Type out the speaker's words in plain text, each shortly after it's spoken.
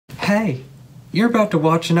Hey, you're about to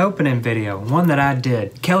watch an opening video, one that I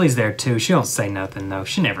did. Kelly's there too. She don't say nothing though.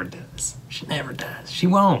 She never does. She never does. She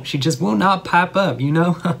won't. She just will not pipe up, you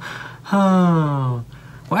know? Oh,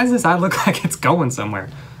 why does this eye look like it's going somewhere?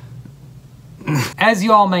 As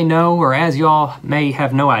you all may know, or as you all may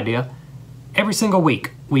have no idea, every single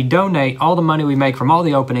week we donate all the money we make from all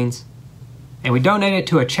the openings, and we donate it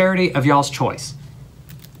to a charity of y'all's choice.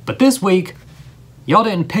 But this week, y'all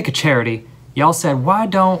didn't pick a charity. Y'all said, why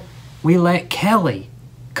don't we let Kelly,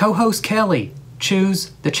 co-host Kelly,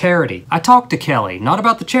 choose the charity? I talked to Kelly, not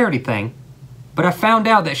about the charity thing, but I found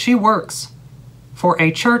out that she works for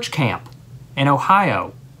a church camp in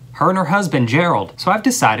Ohio, her and her husband Gerald. So I've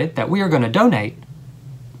decided that we are going to donate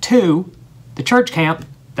to the church camp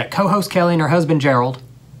that co-host Kelly and her husband Gerald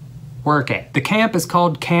work at. The camp is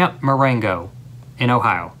called Camp Marengo in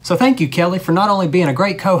Ohio. So thank you, Kelly, for not only being a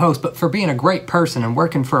great co-host, but for being a great person and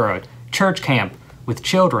working for a church camp with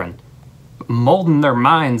children, molding their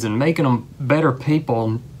minds and making them better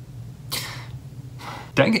people.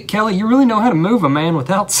 Dang it, Kelly, you really know how to move a man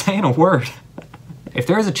without saying a word. If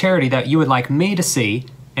there is a charity that you would like me to see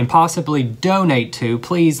and possibly donate to,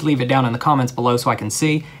 please leave it down in the comments below so I can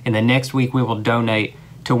see, and then next week we will donate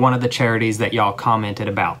to one of the charities that y'all commented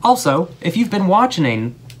about. Also, if you've been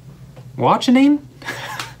watching?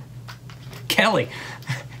 Kelly,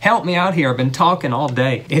 help me out here, I've been talking all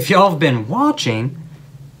day. If y'all have been watching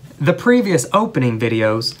the previous opening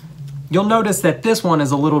videos, you'll notice that this one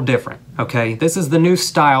is a little different, okay? This is the new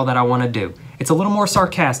style that I want to do. It's a little more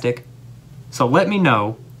sarcastic, so let me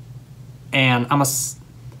know, and I'm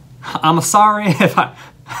sorry if I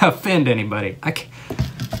offend anybody.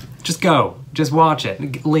 Just go. Just watch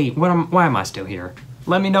it. Leave. Why am I still here?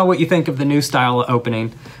 Let me know what you think of the new style of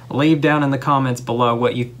opening. Leave down in the comments below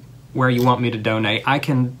where you want me to donate.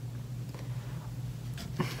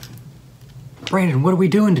 Brandon, what are we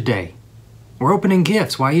doing today? We're opening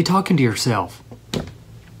gifts. Why are you talking to yourself?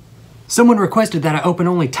 Someone requested that I open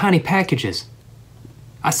only tiny packages.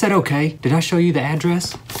 I said okay. Did I show you the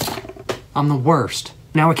address? I'm the worst.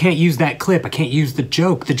 Now I can't use that clip. I can't use the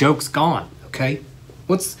joke. The joke's gone, okay?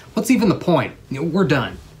 What's even the point? We're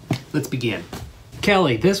done. Let's begin.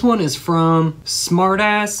 Kelly, this one is from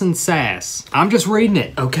Smartass and Sass. I'm just reading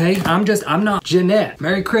it, okay? I'm not Jeanette.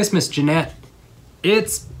 Merry Christmas, Jeanette.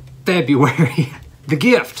 It's February. The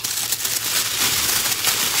gift.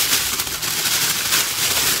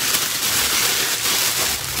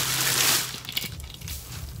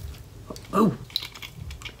 Oh,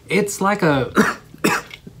 it's like a...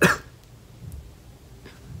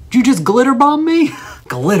 Did you just glitter bomb me?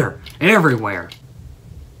 Glitter everywhere.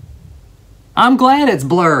 I'm glad it's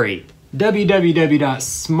blurry.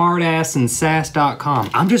 www.smartassandsass.com.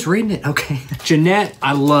 I'm just reading it, okay? Jeanette,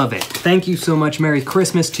 I love it. Thank you so much. Merry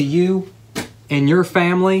Christmas to you and your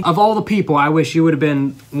family. Of all the people, I wish you would have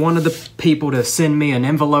been one of the people to send me an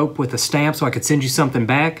envelope with a stamp so I could send you something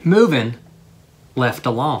back. Moving. Left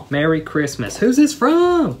alone. Merry Christmas. Who's this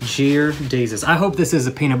from? Dear Jesus. I hope this is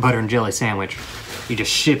a peanut butter and jelly sandwich. You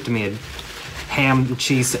just shipped me a ham and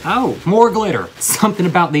cheese. Oh, more glitter. Something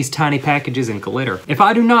about these tiny packages and glitter. If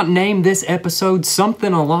I do not name this episode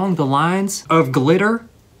something along the lines of glitter,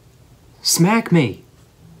 smack me.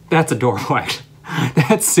 That's adorable, actually.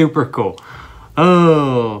 That's super cool.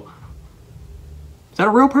 Oh. Is that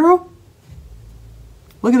a real pearl?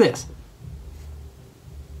 Look at this.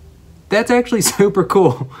 That's actually super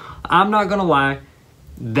cool. I'm not gonna lie,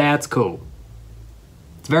 that's cool.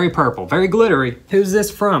 It's very purple, very glittery. Who's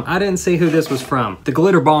this from? I didn't see who this was from. The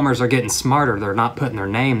glitter bombers are getting smarter. They're not putting their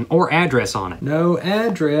name or address on it. No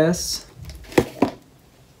address.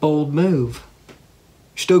 Bold move.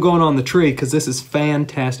 Still going on the tree because this is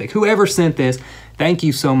fantastic. Whoever sent this, thank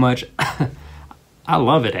you so much. I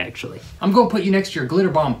love it, actually. I'm gonna put you next to your glitter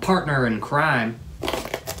bomb partner in crime.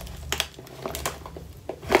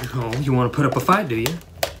 Oh, you want to put up a fight, do you?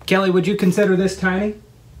 Kelly, would you consider this tiny?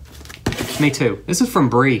 Me too. This is from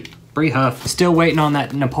Bree. Bree Huff. Still waiting on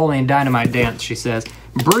that Napoleon Dynamite dance, she says.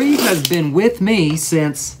 Bree has been with me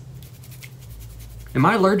since... Am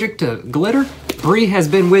I allergic to glitter? Bree has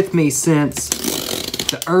been with me since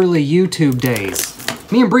the early YouTube days.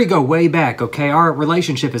 Me and Bree go way back, okay? Our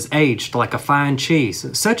relationship is aged like a fine cheese,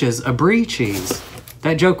 such as a Brie cheese.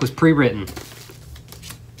 That joke was pre-written.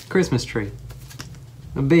 Christmas tree.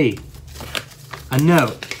 A bee. A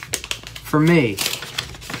note. For me.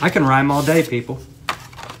 I can rhyme all day, people.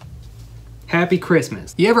 Happy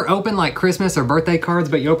Christmas. You ever open like Christmas or birthday cards,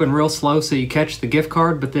 but you open real slow so you catch the gift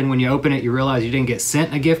card, but then when you open it, you realize you didn't get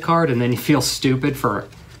sent a gift card, and then you feel stupid for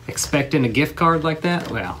expecting a gift card like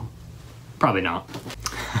that? Well, probably not.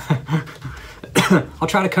 I'll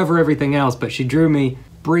try to cover everything else, but she drew me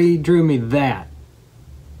Bree drew me that.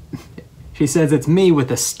 She says it's me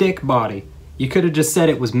with a stick body. You could have just said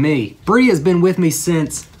it was me. Bree has been with me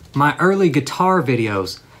since my early guitar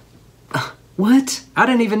videos. What? I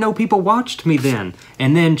didn't even know people watched me then.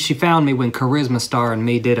 And then she found me when Charisma Star and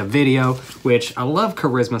me did a video, which I love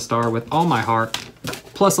Charisma Star with all my heart,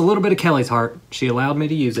 plus a little bit of Kelly's heart. She allowed me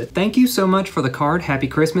to use it. Thank you so much for the card. Happy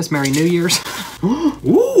Christmas, Merry New Year's.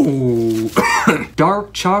 Ooh.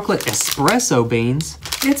 Dark chocolate espresso beans.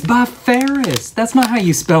 It's by Ferris. That's not how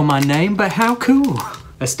you spell my name, but how cool.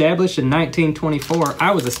 Established in 1924.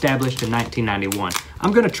 I was established in 1991.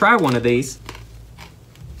 I'm gonna try one of these.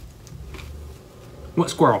 What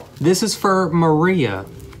squirrel? This is for Maria.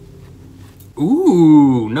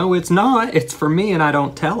 Ooh, no it's not. It's for me and I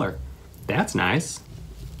don't tell her. That's nice.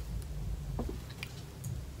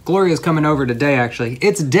 Gloria's coming over today, actually.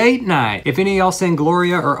 It's date night. If any of y'all send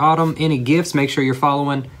Gloria or Autumn any gifts, make sure you're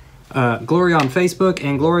following Gloria on Facebook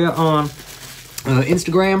and Gloria on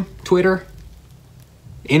Instagram, Twitter,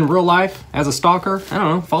 in real life, as a stalker. I don't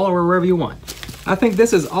know, follow her wherever you want. I think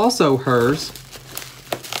this is also hers.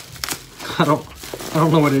 I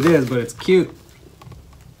don't know what it is, but it's cute.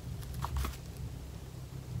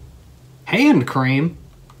 Hand cream?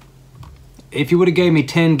 If you would have gave me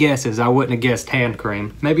 10 guesses, I wouldn't have guessed hand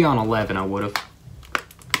cream. Maybe on 11 I would have.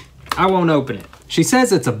 I won't open it. She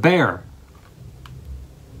says it's a bear.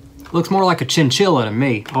 Looks more like a chinchilla to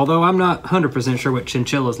me, although I'm not 100% sure what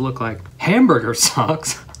chinchillas look like. Hamburger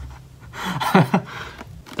socks?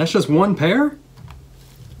 That's just one pair?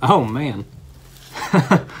 Oh man.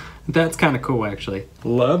 That's kind of cool, actually.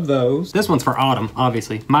 Love those. This one's for Autumn,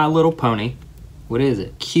 obviously. My Little Pony. What is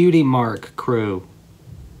it? Cutie Mark Crew.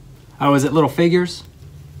 Oh, is it little figures?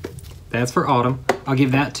 That's for Autumn. I'll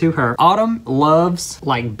give that to her. Autumn loves,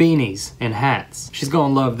 like, beanies and hats. She's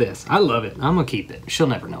gonna love this. I love it. I'm gonna keep it. She'll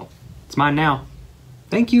never know. It's mine now.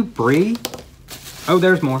 Thank you, Bree. Oh,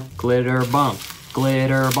 there's more. Glitter bomb.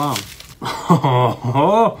 Glitter bomb.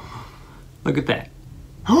 Oh, look at that.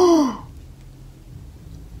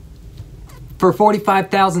 For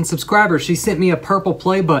 45,000 subscribers, she sent me a purple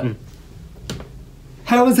play button.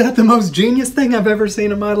 How is that the most genius thing I've ever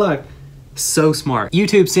seen in my life? So smart.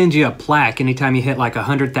 YouTube sends you a plaque anytime you hit like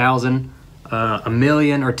 100,000, a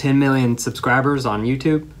million, or 10 million subscribers on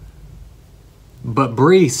YouTube. But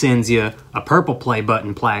Bree sends you a purple play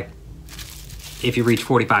button plaque if you reach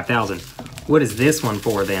 45,000. What is this one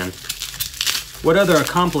for then? What other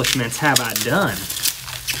accomplishments have I done?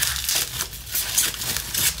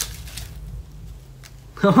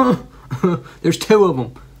 There's two of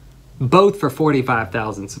them, both for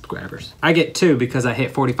 45,000 subscribers. I get two because I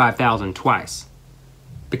hit 45,000 twice.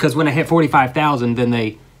 Because when I hit 45,000, then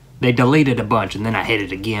they deleted a bunch and then I hit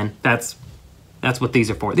it again. That's what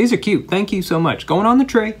these are for. These are cute. Thank you so much. Going on the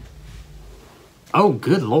tree. Oh,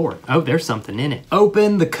 good Lord. Oh, there's something in it.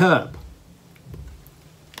 Open the cup.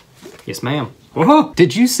 Yes, ma'am. Whoa.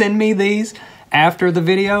 Did you send me these after the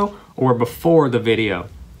video or before the video?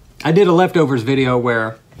 I did a leftovers video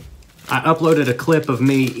where I uploaded a clip of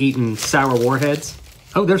me eating sour warheads.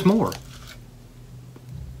 Oh, there's more.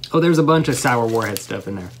 Oh, there's a bunch of sour warhead stuff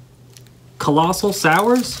in there. Colossal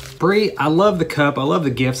Sours? Bree, I love the cup. I love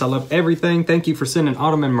the gifts. I love everything. Thank you for sending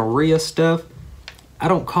Autumn and Maria stuff. I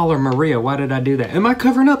don't call her Maria. Why did I do that? Am I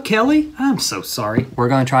covering up Kelly? I'm so sorry. We're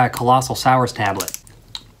going to try a Colossal Sours tablet.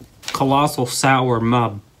 Colossal Sour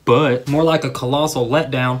my butt. More like a colossal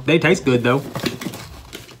letdown. They taste good, though.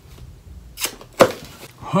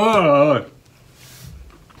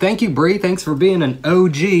 Thank you, Bree. Thanks for being an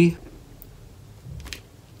OG.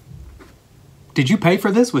 Did you pay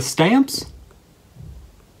for this with stamps?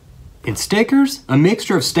 And stickers? A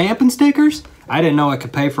mixture of stamp and stickers? I didn't know I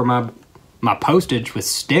could pay for my postage with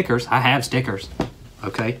stickers. I have stickers.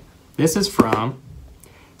 Okay. This is from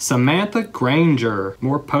Samantha Granger.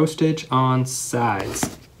 More postage on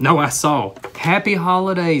sides. No, I saw. Happy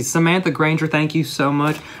holidays, Samantha Granger. Thank you so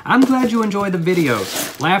much. I'm glad you enjoyed the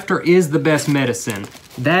videos. Laughter is the best medicine.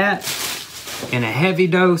 That and a heavy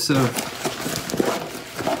dose of...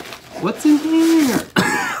 What's in here?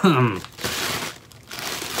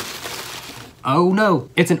 Oh no,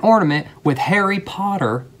 it's an ornament with Harry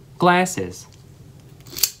Potter glasses.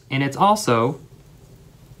 And it's also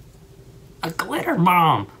a glitter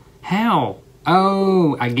bomb. How?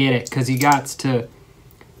 Oh, I get it, because you got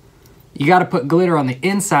to put glitter on the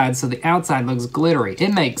inside so the outside looks glittery.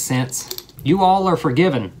 It makes sense. You all are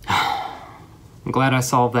forgiven. I'm glad I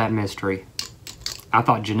solved that mystery. I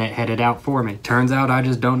thought Jeanette had it out for me. Turns out I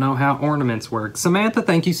just don't know how ornaments work. Samantha,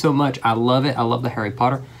 thank you so much. I love it. I love the Harry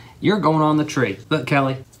Potter. You're going on the tree. Look,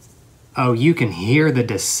 Kelly. Oh, you can hear the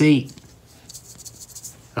deceit.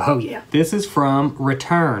 Oh yeah. This is from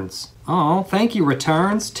Returns. Oh, thank you,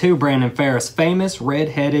 Returns, to Brandon Ferris, famous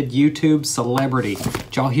red-headed YouTube celebrity.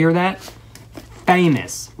 Did y'all hear that?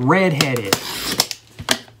 Famous, red-headed,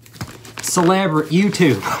 celebrity,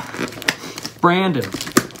 YouTube. Brandon.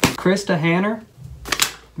 Krista Hanner.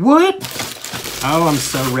 What? Oh, I'm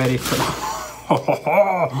so ready for...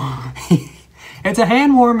 It's a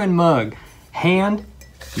hand-warming mug.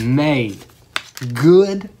 Hand-made.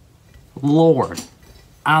 Good Lord.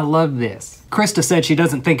 I love this. Krista said she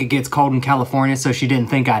doesn't think it gets cold in California, so she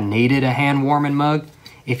didn't think I needed a hand-warming mug.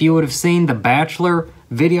 If you would have seen the Bachelor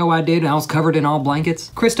video I did, I was covered in all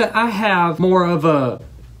blankets. Krista, I have more of a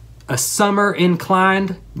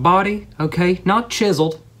summer-inclined body, okay? Not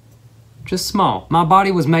chiseled, just small. My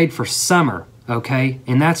body was made for summer, okay?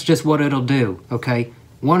 And that's just what it'll do, okay?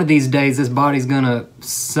 One of these days, this body's gonna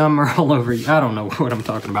summer all over you. I don't know what I'm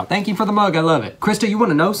talking about. Thank you for the mug, I love it. Krista, you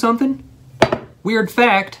wanna know something? Weird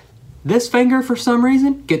fact, this finger, for some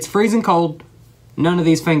reason, gets freezing cold. None of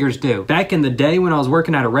these fingers do. Back in the day when I was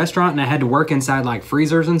working at a restaurant and I had to work inside like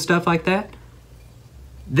freezers and stuff like that,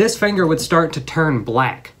 this finger would start to turn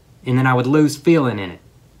black and then I would lose feeling in it.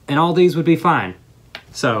 And all these would be fine.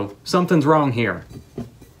 So, something's wrong here.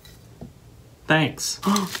 Thanks.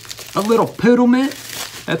 A little poodle mint?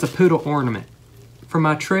 That's a poodle ornament. For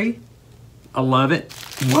my tree? I love it.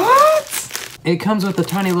 What? It comes with a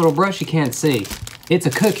tiny little brush you can't see. It's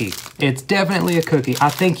a cookie. It's definitely a cookie. I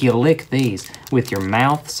think you lick these with your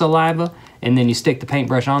mouth saliva, and then you stick the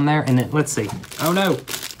paintbrush on there, and then, let's see. Oh no,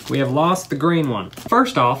 we have lost the green one.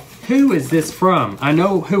 First off, who is this from? I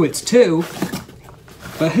know who it's to,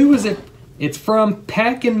 but who is it? It's from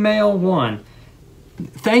Pack and Mail 1.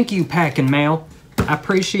 Thank you, Pack and Mail. I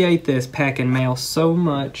appreciate this, Pack and Mail, so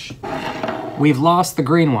much. We've lost the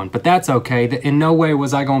green one, but that's okay. In no way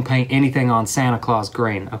was I gonna paint anything on Santa Claus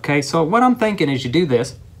green, okay? So what I'm thinking is you do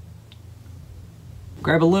this.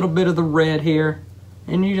 Grab a little bit of the red here,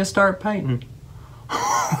 and you just start painting.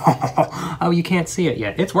 Oh, you can't see it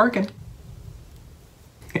yet. It's working.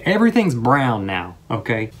 Everything's brown now,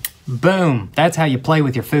 okay? Boom. That's how you play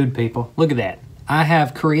with your food, people. Look at that. I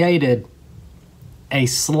have created a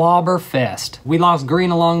slobber fest. We lost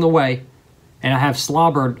green along the way, and I have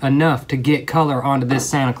slobbered enough to get color onto this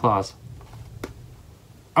Santa Claus.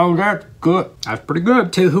 Oh, that's good. That's pretty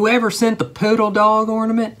good. To whoever sent the poodle dog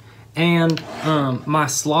ornament and my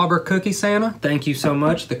slobber cookie Santa, thank you so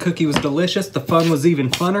much. The cookie was delicious. The fun was even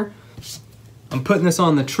funner. I'm putting this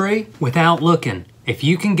on the tree without looking. If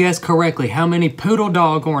you can guess correctly how many poodle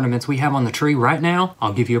dog ornaments we have on the tree right now,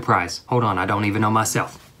 I'll give you a prize. Hold on, I don't even know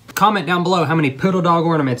myself. Comment down below how many poodle dog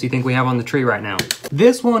ornaments you think we have on the tree right now.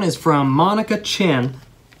 This one is from Monica Chin.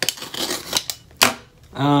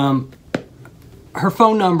 Her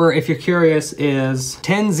phone number, if you're curious, is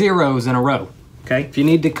 10 zeros in a row. Okay, if you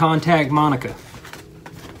need to contact Monica,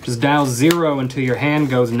 just dial 0 until your hand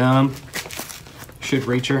goes numb. Should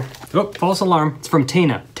reach her. Oh, false alarm. It's from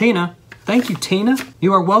Tina. Tina, thank you, Tina.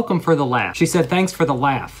 You are welcome for the laugh. She said thanks for the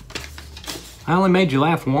laugh. I only made you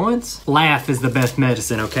laugh once. Laugh is the best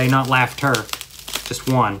medicine, okay? Not laughter. Just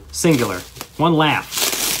one. Singular. One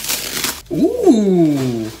laugh.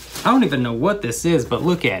 Ooh. I don't even know what this is, but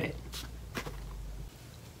look at it.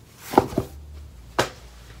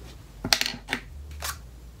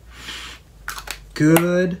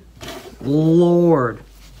 Good Lord.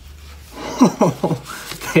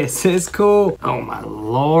 This is cool. Oh my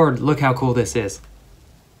Lord. Look how cool this is.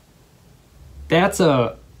 That's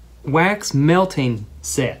a wax melting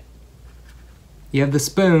set. You have the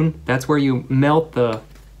spoon, that's where you melt the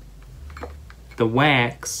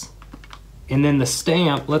wax, and then the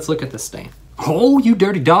stamp, let's look at the stamp. Oh, you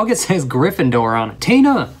dirty dog, it says Gryffindor on it.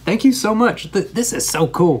 Tina, thank you so much. This is so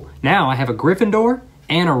cool. Now I have a Gryffindor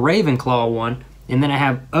and a Ravenclaw one, and then I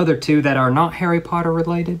have other two that are not Harry Potter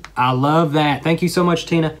related. I love that. Thank you so much,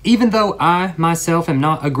 Tina. Even though I myself am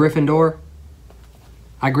not a Gryffindor,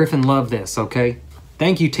 I Griffin love this, okay?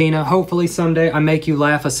 Thank you, Tina. Hopefully someday I make you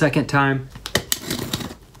laugh a second time.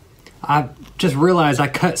 I just realized I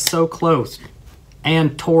cut so close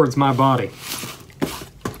and towards my body.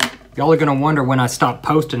 Y'all are gonna wonder when I stop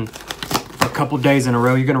posting for a couple days in a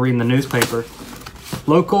row. You're gonna read in the newspaper.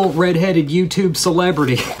 Local redheaded YouTube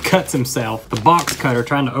celebrity cuts himself. The box cutter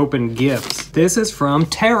trying to open gifts. This is from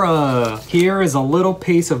Tara. Here is a little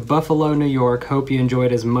piece of Buffalo, New York. Hope you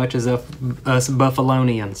enjoyed as much as us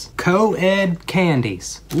Buffalonians. Co-ed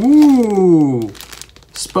candies. Ooh.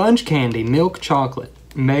 Sponge candy, milk chocolate,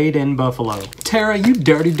 made in Buffalo. Tara, you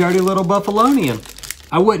dirty, dirty little Buffalonian.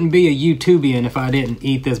 I wouldn't be a YouTubian if I didn't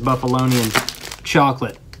eat this Buffalonian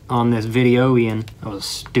chocolate on this video, Ian. That was a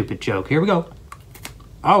stupid joke. Here we go.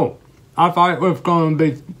 Oh, I thought it was going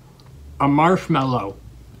to be a marshmallow.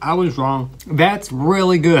 I was wrong. That's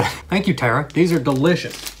really good. Thank you, Tara. These are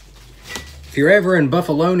delicious. If you're ever in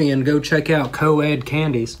Buffalonian, go check out Co-Ed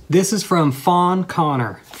Candies. This is from Fawn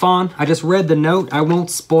Connor. Fawn, I just read the note. I won't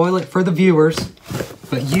spoil it for the viewers,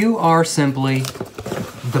 but you are simply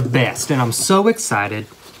the best, and I'm so excited.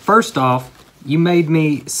 First off, you made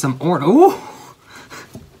me some ooh!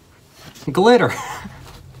 Glitter.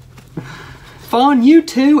 Fawn, you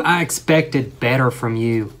too? I expected better from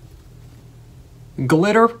you.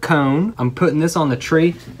 Glitter cone. I'm putting this on the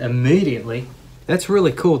tree immediately. That's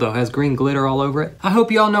really cool though, has green glitter all over it. I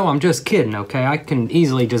hope y'all know I'm just kidding, okay? I can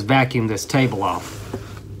easily just vacuum this table off.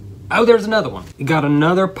 Oh, there's another one. You got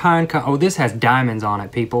another pine cone. Oh, this has diamonds on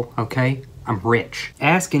it, people, okay? I'm rich.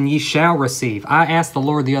 Ask and ye shall receive. I asked the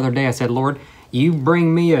Lord the other day, I said, Lord, you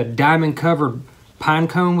bring me a diamond covered pine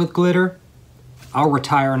cone with glitter, I'll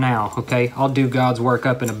retire now, okay? I'll do God's work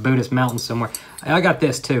up in a Buddhist mountain somewhere. I got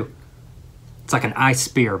this too. It's like an ice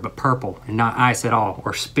spear, but purple and not ice at all,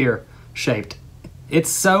 or spear shaped. It's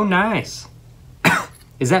so nice.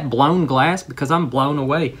 Is that blown glass? Because I'm blown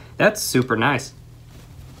away. That's super nice.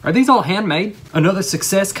 Are these all handmade? Another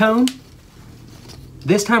success cone?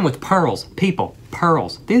 This time with pearls. People,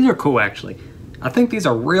 pearls. These are cool, actually. I think these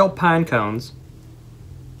are real pine cones.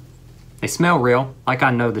 They smell real, like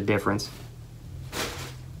I know the difference.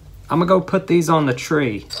 I'm gonna go put these on the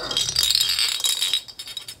tree.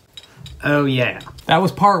 Oh yeah. That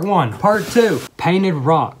was part one. Part two, painted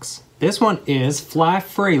rocks. This one is fly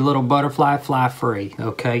free, little butterfly fly free,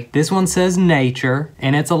 okay? This one says nature,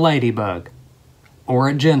 and it's a ladybug, or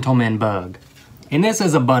a gentleman bug. And this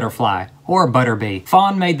is a butterfly, or a butterbee.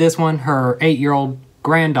 Fawn made this one, her 8-year-old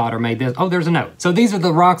granddaughter made this. Oh, there's a note. So these are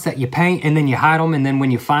the rocks that you paint, and then you hide them, and then when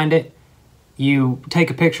you find it, you take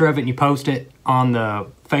a picture of it and you post it on the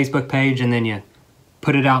Facebook page, and then you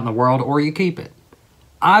put it out in the world, or you keep it.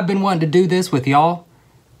 I've been wanting to do this with y'all.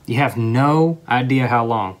 You have no idea how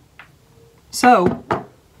long. So,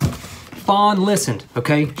 Fawn listened,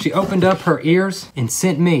 okay? She opened up her ears and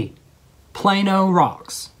sent me Plano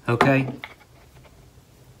rocks, okay?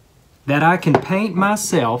 That I can paint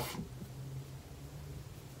myself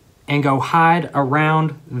and go hide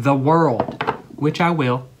around the world, which I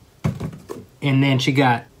will. And then she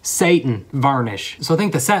got satin varnish. So I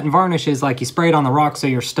think the satin varnish is like you spray it on the rock so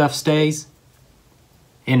your stuff stays.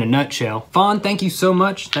 In a nutshell. Fawn, thank you so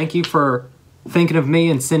much. Thank you for thinking of me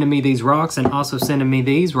and sending me these rocks, and also sending me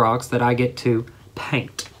these rocks that I get to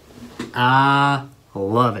paint. I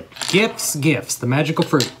love it. Gifts, gifts, the magical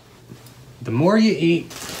fruit. The more you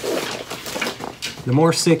eat, the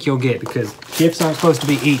more sick you'll get, because gifts aren't supposed to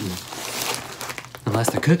be eaten.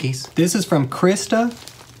 Unless they're cookies. This is from Krista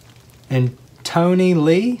and Tony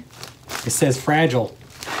Lee. It says fragile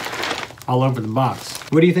all over the box.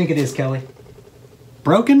 What do you think it is, Kelly?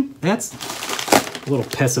 Broken? That's a little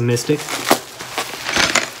pessimistic.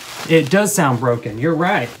 It does sound broken. You're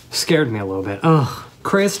right. Scared me a little bit. Ugh.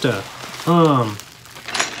 Krista.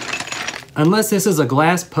 Unless this is a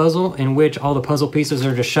glass puzzle in which all the puzzle pieces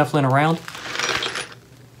are just shuffling around,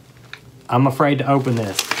 I'm afraid to open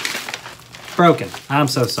this. Broken. I'm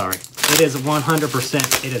so sorry. It is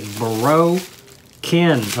 100%. It is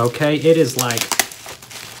broken, okay? It is like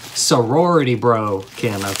sorority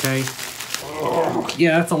broken, okay?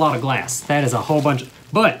 Yeah, that's a lot of glass. That is a whole bunch.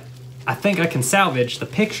 But I think I can salvage the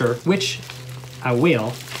picture, which I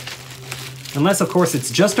will. Unless, of course, it's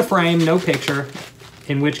just a frame, no picture.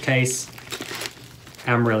 In which case,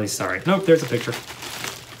 I'm really sorry. Nope, there's a picture.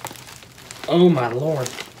 Oh my Lord.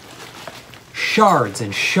 Shards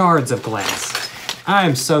and shards of glass. I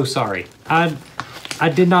am so sorry. I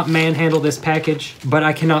did not manhandle this package, but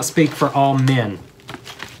I cannot speak for all men.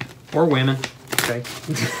 Or women. Okay.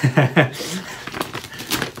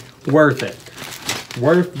 Worth it.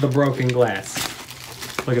 Worth the broken glass.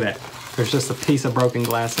 Look at that. There's just a piece of broken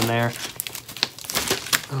glass in there.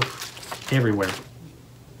 Oh, everywhere.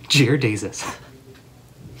 Dear Jesus.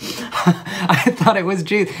 I thought it was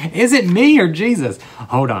Jesus. Is it me or Jesus?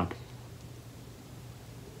 Hold on.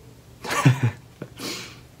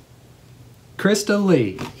 Krista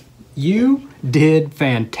Lee, you did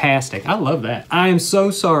fantastic. I love that. I am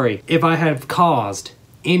so sorry if I have caused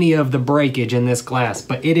any of the breakage in this glass,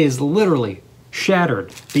 but it is literally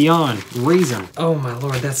shattered beyond reason. Oh my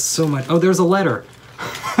Lord, that's so much. Oh, there's a letter.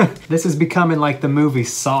 This is becoming like the movie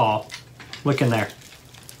Saw. Look in there.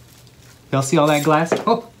 Y'all see all that glass?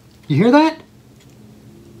 Oh, you hear that?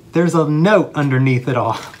 There's a note underneath it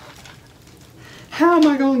all. How am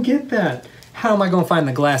I gonna get that? How am I gonna find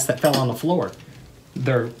the glass that fell on the floor?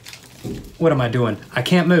 What am I doing? I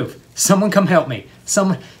can't move. Someone come help me.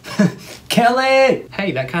 Someone. Kelly!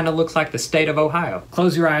 Hey, that kind of looks like the state of Ohio.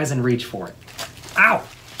 Close your eyes and reach for it. Ow!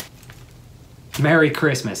 Merry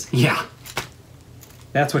Christmas. Yeah.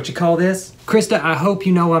 That's what you call this? Krista, I hope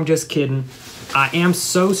you know I'm just kidding. I am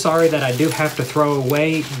so sorry that I do have to throw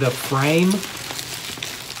away the frame.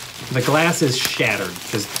 The glass is shattered,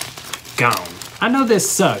 just gone. I know this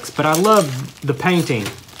sucks, but I love the painting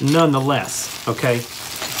nonetheless, okay?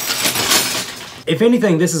 If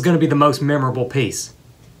anything, this is gonna be the most memorable piece.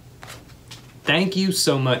 Thank you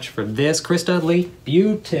so much for this, Krista Lee.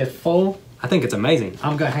 Beautiful. I think it's amazing.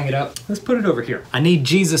 I'm gonna hang it up. Let's put it over here. I need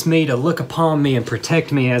Jesus me to look upon me and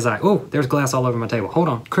protect me as I, oh, there's glass all over my table. Hold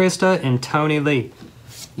on. Krista and Tony Lee.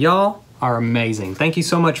 Y'all are amazing. Thank you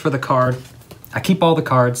so much for the card. I keep all the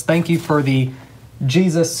cards. Thank you for the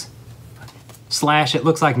Jesus / it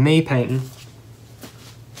looks like me painting.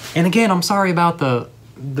 And again, I'm sorry about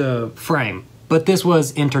the frame, but this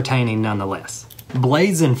was entertaining nonetheless.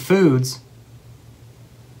 Blazing Foods.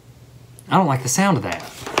 I don't like the sound of that.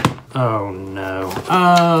 Oh no.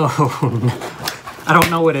 Oh no. I don't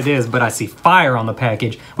know what it is, but I see fire on the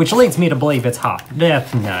package, which leads me to believe it's hot.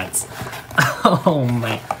 Death nuts. Oh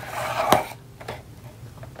man.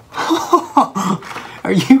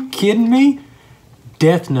 Are you kidding me?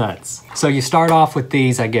 Death nuts. So you start off with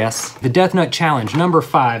these, I guess. The Death Nut Challenge, number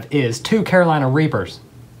 5, is 2 Carolina Reapers,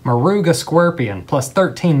 Maruga Scorpion, plus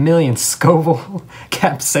 13 million Scoville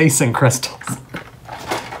capsaicin crystals.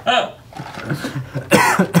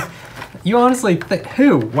 You honestly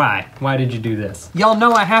who? Why? Why did you do this? Y'all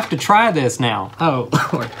know I have to try this now. Oh,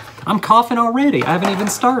 Lord. I'm coughing already. I haven't even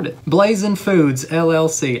started. Blazing Foods,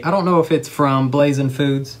 LLC. I don't know if it's from Blazing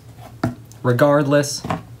Foods. Regardless,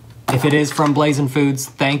 if it is from Blazing Foods,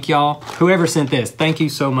 thank y'all. Whoever sent this, thank you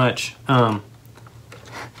so much. I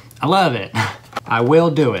love it. I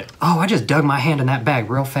will do it. Oh, I just dug my hand in that bag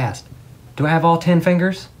real fast. Do I have all 10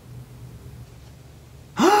 fingers?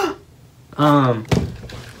 Ow!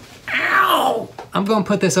 I'm gonna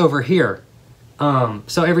put this over here.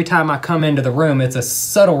 So every time I come into the room, it's a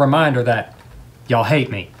subtle reminder that y'all hate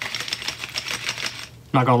me.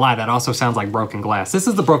 I'm not gonna lie, that also sounds like broken glass. This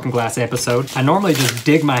is the broken glass episode. I normally just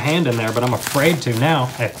dig my hand in there, but I'm afraid to now.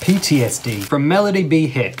 I have PTSD. From Melody B.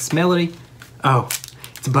 Hicks. Melody, oh,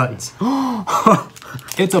 it's buttons.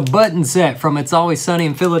 It's a button set from It's Always Sunny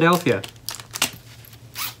in Philadelphia.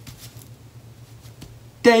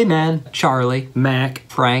 Dayman, Charlie, Mac,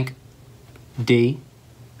 Frank, D,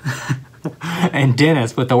 and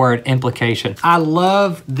Dennis with the word implication. I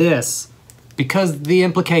love this because the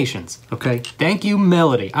implications, okay? Thank you,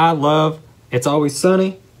 Melody. I love It's Always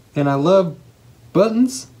Sunny, and I love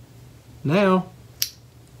buttons now.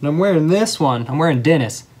 And I'm wearing this one. I'm wearing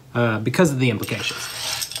Dennis because of the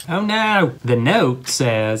implications. Oh no. The note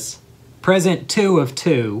says, present 2 of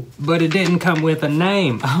 2, but it didn't come with a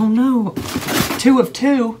name. Oh no. 2 of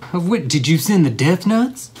 2? Of which, did you send the death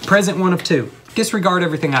nuts? Present 1 of 2. Disregard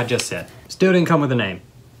everything I just said. Still didn't come with a name.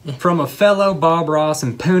 From a fellow Bob Ross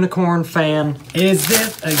and Punicorn fan. Is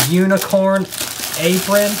this a unicorn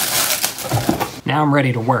apron? Now I'm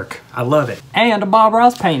ready to work. I love it. And a Bob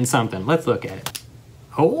Ross painting something. Let's look at it.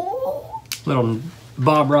 Oh, little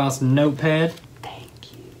Bob Ross notepad.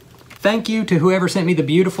 Thank you. Thank you to whoever sent me the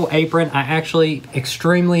beautiful apron. I actually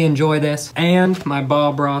extremely enjoy this. And my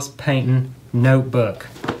Bob Ross painting notebook.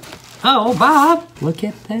 Oh, Bob, look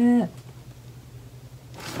at that.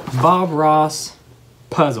 Bob Ross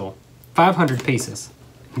puzzle, 500 pieces.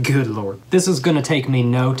 Good Lord. This is gonna take me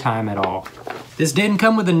no time at all. This didn't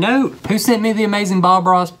come with a note. Who sent me the amazing Bob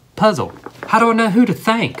Ross puzzle? How do I know who to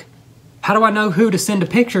thank? How do I know who to send a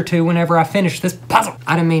picture to whenever I finish this puzzle?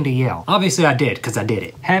 I didn't mean to yell. Obviously I did, because I did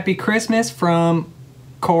it. Happy Christmas from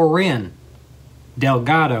Corinne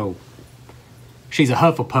Delgado. She's a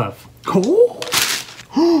Hufflepuff.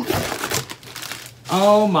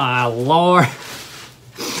 Oh my Lord.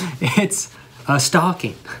 It's a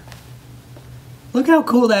stocking. Look how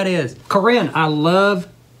cool that is. Corinne, I love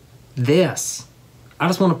this. I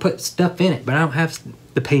just want to put stuff in it, but I don't have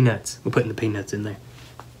the peanuts. We're putting the peanuts in there.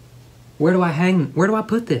 Where do I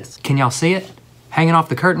put this? Can y'all see it? Hanging off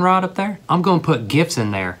the curtain rod up there? I'm gonna put gifts in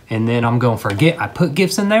there, and then I'm gonna forget I put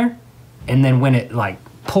gifts in there, and then when it like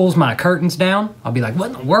pulls my curtains down, I'll be like,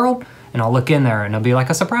 what in the world? And I'll look in there and it'll be like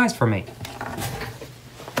a surprise for me.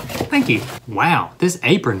 Thank you. Wow, this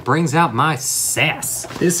apron brings out my sass.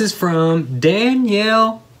 This is from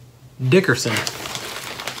Danielle Dickerson.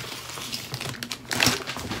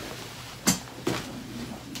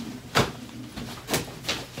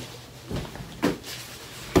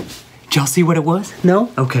 Did y'all see what it was?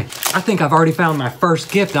 No? Okay. I think I've already found my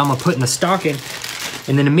first gift I'm gonna put in the stocking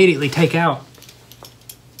and then immediately take out.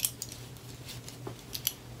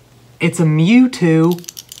 It's a Mewtwo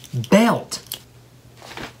belt.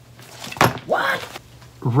 What?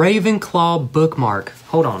 Ravenclaw bookmark.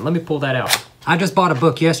 Hold on, let me pull that out. I just bought a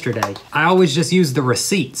book yesterday. I always just use the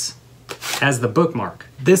receipts as the bookmark.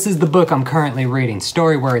 This is the book I'm currently reading,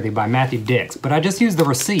 Storyworthy by Matthew Dix, but I just use the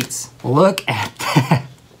receipts. Look at that.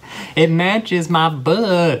 It matches my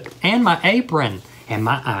book and my apron and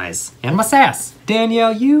my eyes and my sass.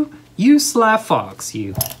 Danielle, you sly fox,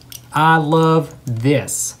 you. I love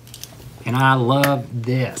this. And I love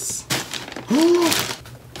this.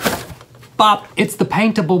 Bob, it's the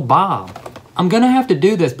paintable Bob. I'm gonna have to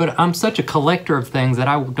do this, but I'm such a collector of things that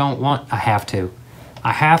I don't want. I have to.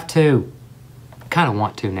 I kind of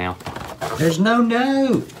want to now. There's no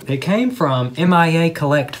note. It came from MIA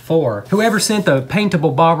Collect 4. Whoever sent the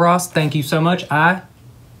paintable Bob Ross, thank you so much. I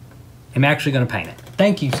am actually gonna paint it.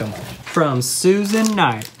 Thank you so much. From Susan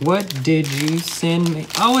Knight, what did you send me?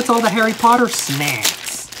 Oh, it's all the Harry Potter snacks.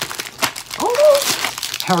 Oh,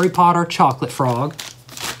 Harry Potter chocolate frog.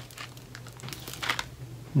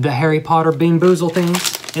 The Harry Potter Bean Boozle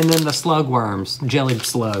things, and then the slug worms, jelly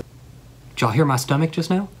slug. Did y'all hear my stomach just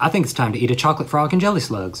now? I think it's time to eat a chocolate frog and jelly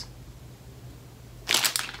slugs.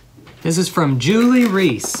 This is from Julie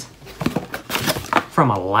Reese from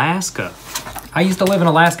Alaska. I used to live in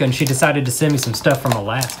Alaska and she decided to send me some stuff from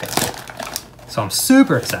Alaska. So I'm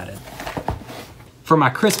super excited. For my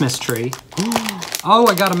Christmas tree. Oh,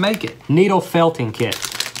 I gotta make it. Needle felting kit.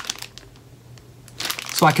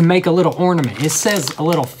 So I can make a little ornament. It says a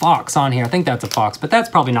little fox on here. I think that's a fox, but that's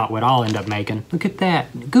probably not what I'll end up making. Look at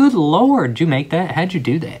that. Good Lord, did you make that? How'd you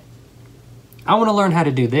do that? I wanna learn how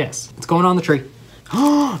to do this. It's going on the tree.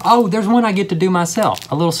 Oh, there's one I get to do myself.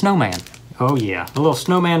 A little snowman. Oh yeah, a little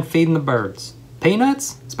snowman feeding the birds.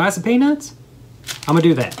 Peanuts? Spicy peanuts? I'm gonna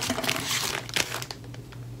do that.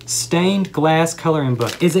 Stained glass coloring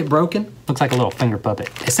book. Is it broken? Looks like a little finger puppet.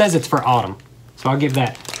 It says it's for Autumn, so I'll give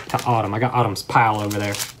that to Autumn. I got Autumn's pile over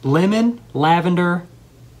there. Lemon, lavender,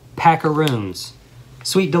 packaroons.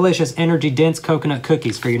 Sweet, delicious, energy dense coconut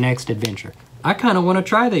cookies for your next adventure. I kind of want to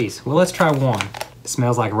try these. Well, let's try one. It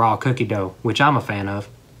smells like raw cookie dough, which I'm a fan of.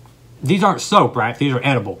 These aren't soap, right? These are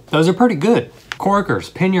edible. Those are pretty good. Corkers,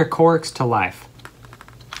 pin your corks to life.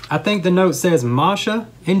 I think the note says Masha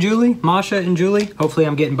and Julie. Masha and Julie. Hopefully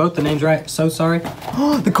I'm getting both the names right. So sorry.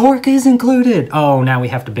 Oh, the cork is included. Oh, now we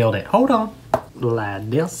have to build it. Hold on. Like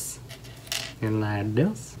this. And like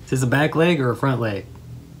this. Is this a back leg or a front leg?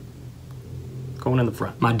 Going in the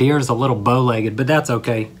front. My deer's a little bow-legged, but that's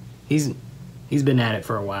okay. He's been at it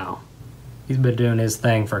for a while. He's been doing his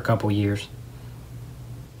thing for a couple years.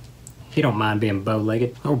 He don't mind being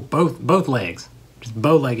bow-legged. Or both legs. Just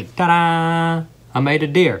bow-legged. Ta-da! I made a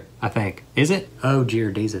deer, I think. Is it? Oh,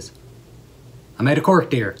 dear Jesus. I made a cork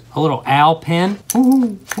deer. A little owl pin.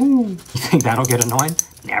 Ooh, ooh. You think that'll get annoying?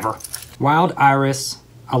 Never. Wild iris,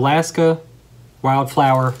 Alaska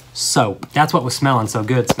wildflower soap. That's what was smelling so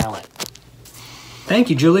good. Smell it. Thank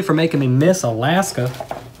you, Julie, for making me miss Alaska.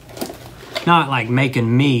 Not like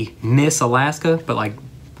making me miss Alaska, but like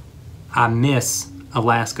I miss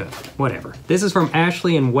Alaska. Whatever. This is from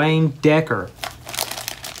Ashley and Wayne Decker.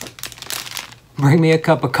 Bring me a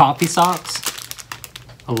cup of coffee socks.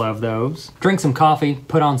 I love those. Drink some coffee,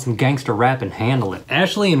 put on some gangster rap and handle it.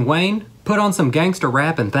 Ashley and Wayne, put on some gangster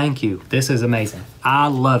rap and thank you. This is amazing. I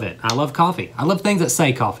love it. I love coffee. I love things that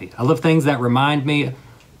say coffee. I love things that remind me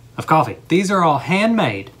of coffee. These are all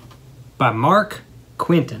handmade by Mark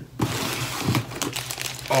Quinton.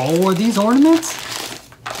 Oh, are these ornaments?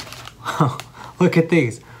 Look at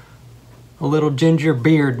these. A little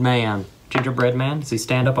gingerbread man. Gingerbread man, does he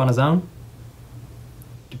stand up on his own?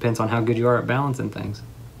 Depends on how good you are at balancing things.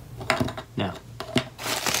 No.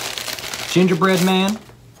 Gingerbread man.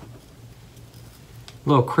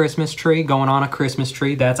 Little Christmas tree going on a Christmas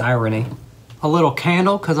tree. That's irony. A little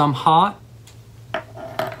candle because I'm hot.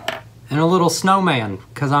 And a little snowman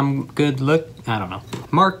because I'm good look. I don't know.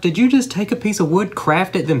 Mark, did you just take a piece of wood,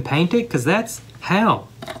 craft it, then paint it? Because that's how.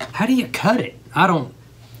 How do you cut it? I don't.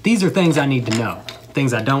 These are things I need to know.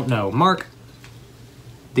 Things I don't know. Mark,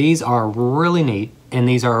 these are really neat. And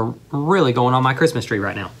these are really going on my Christmas tree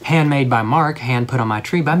right now. Handmade by Mark, hand put on my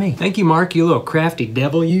tree by me. Thank you, Mark, you little crafty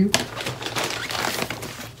devil, you.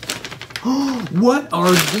 What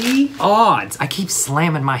are the odds? I keep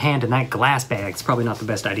slamming my hand in that glass bag. It's probably not the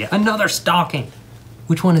best idea. Another stocking.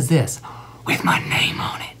 Which one is this? With my name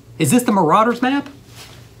on it. Is this the Marauders map?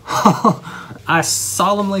 I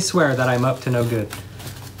solemnly swear that I'm up to no good.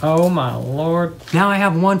 Oh my Lord. Now I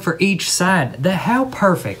have one for each side. How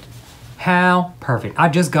perfect. How perfect. I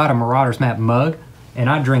just got a Marauders map mug and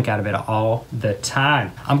I drink out of it all the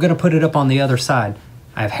time. I'm gonna put it up on the other side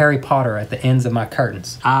I have Harry Potter at the ends of my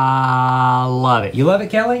curtains. I love it. You love it,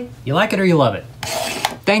 Kelly? You like it or you love it?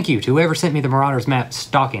 Thank you to whoever sent me the Marauders map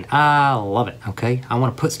stocking. I love it, okay? I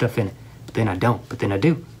want to put stuff in it, but then I don't, but then I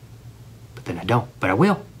do. But then I don't, but I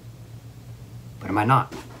will. But I might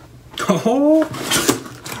not. Oh!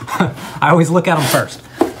 I always look at them first.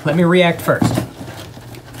 Let me react first.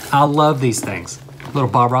 I love these things. Little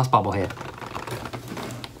Bob Ross bobblehead.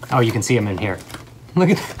 Oh, you can see them in here. Look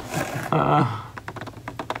at that.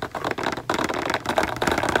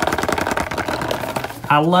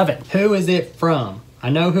 I love it. Who is it from? I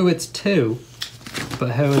know who it's to,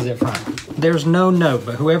 but who is it from? There's no note,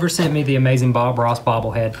 but whoever sent me the amazing Bob Ross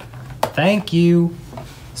bobblehead, thank you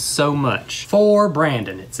so much. For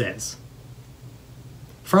Brandon, it says.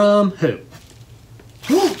 From who?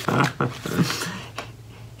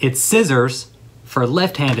 It's scissors for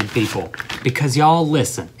left-handed people because y'all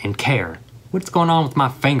listen and care. What's going on with my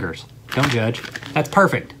fingers? Don't judge. That's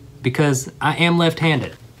perfect because I am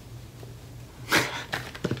left-handed.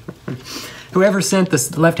 Whoever sent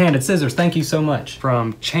the left-handed scissors, thank you so much.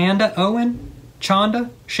 From Chanda Owen? Chanda?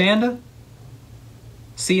 Shanda?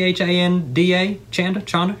 C-H-A-N-D-A? Chanda?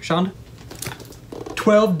 Chanda? Shanda?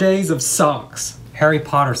 12 days of socks. Harry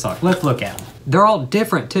Potter socks. Let's look at them. They're all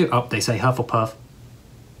different too. Oh, they say Hufflepuff.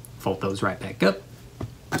 Fold those right back up.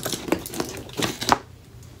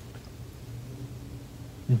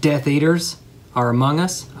 Death Eaters are among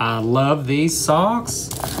us. I love these socks.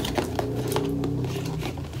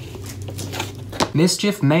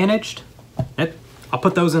 Mischief Managed. I'll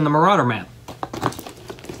put those in the Marauder map.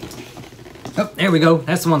 Oh, there we go.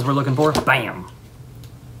 That's the ones we're looking for. Bam.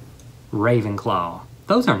 Ravenclaw.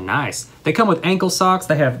 Those are nice. They come with ankle socks.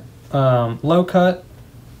 They have low cut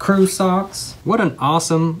crew socks. What an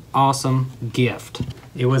awesome, awesome gift.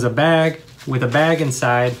 It was a bag with a bag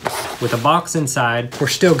inside, with a box inside. We're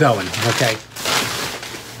still going, okay?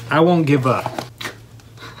 I won't give up.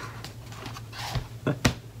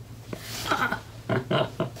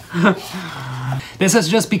 This has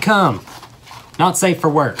just become not safe for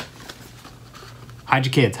work. Hide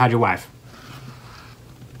your kids, hide your wife.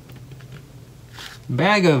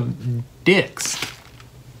 Bag of dicks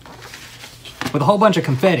with a whole bunch of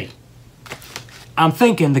confetti. I'm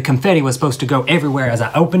thinking the confetti was supposed to go everywhere as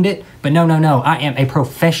I opened it, but no, I am a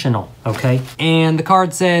professional, okay? And the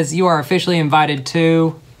card says, you are officially invited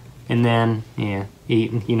to, and then, yeah,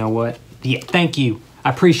 you know what? Yeah, thank you. I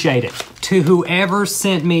appreciate it. To whoever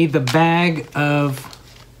sent me the bag of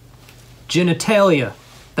genitalia,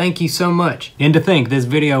 thank you so much. And to think, this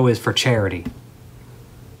video is for charity.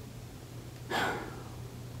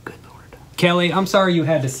 Good Lord. Kelly, I'm sorry you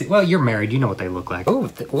had to see, well, you're married, you know what they look like. Ooh,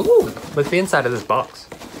 look at the inside of this box.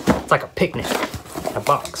 It's like a picnic, a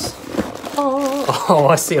box. Oh,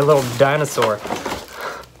 I see a little dinosaur.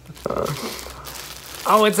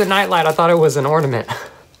 Oh, it's a nightlight. I thought it was an ornament.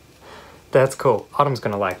 That's cool. Autumn's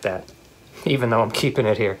gonna like that, even though I'm keeping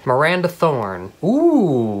it here. Miranda Thorne.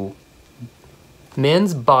 Ooh.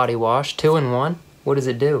 Men's body wash, 2-in-1. What does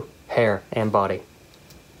it do? Hair and body.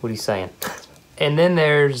 What are you saying? And then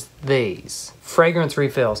there's these. Fragrance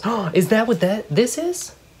refills. Oh, is that what this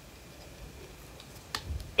is?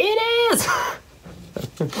 It is!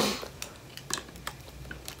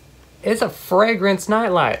 It's a fragrance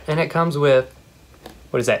nightlight, and it comes with,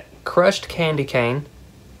 what is that? Crushed candy cane.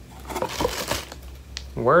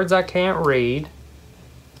 Words I can't read.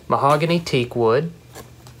 Mahogany teak wood.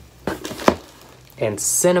 And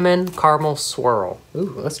cinnamon caramel swirl.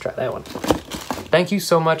 Ooh, let's try that one. Thank you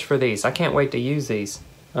so much for these. I can't wait to use these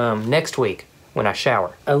next week when I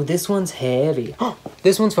shower. Oh, this one's heavy.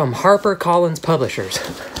 This one's from HarperCollins Publishers.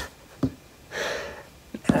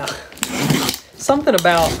 Something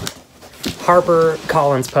about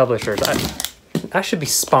HarperCollins Publishers. I should be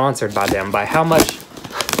sponsored by them, by how much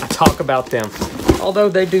I talk about them. Although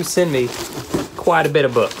they do send me quite a bit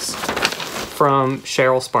of books from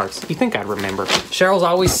Cheryl Sparks. You think I'd remember. Cheryl's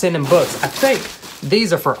always sending books. I think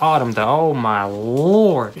these are for Autumn though. Oh my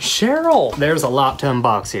Lord. Cheryl! There's a lot to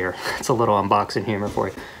unbox here. It's a little unboxing humor for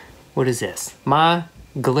you. What is this? My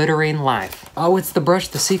Glittering Life. Oh, it's the brush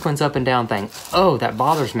the sequins up and down thing. Oh, that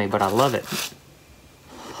bothers me, but I love it.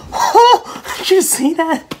 Oh, did you see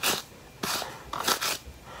that?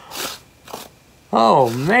 Oh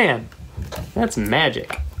man, that's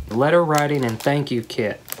magic. Letter writing and thank you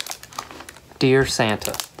kit. Dear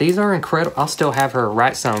Santa. These are incredible. I'll still have her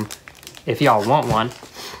write some if y'all want one.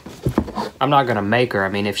 I'm not gonna make her. I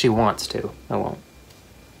mean, if she wants to, I won't.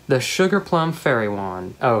 The Sugar Plum Fairy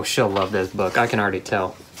Wand. Oh, she'll love this book. I can already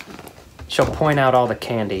tell. She'll point out all the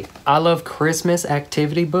candy. I Love Christmas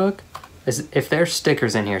activity book. If there's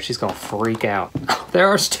stickers in here, she's gonna freak out. Oh, there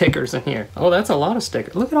are stickers in here. Oh, that's a lot of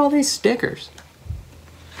stickers. Look at all these stickers.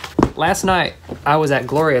 Last night, I was at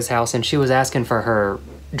Gloria's house and she was asking for her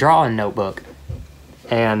drawing notebook.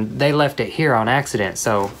 And they left it here on accident,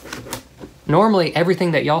 so normally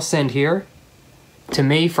everything that y'all send here to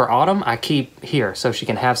me for Autumn, I keep here so she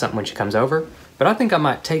can have something when she comes over. But I think I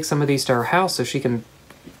might take some of these to her house so she can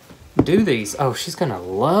do these. Oh, she's gonna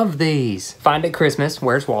love these. Find It Christmas,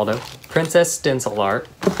 Where's Waldo? Princess stencil art.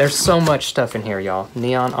 There's so much stuff in here, y'all.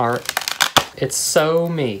 Neon art. It's so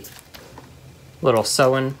me. Little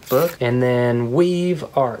sewing book. And then weave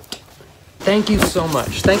art. Thank you so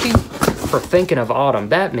much. Thank you for thinking of Autumn.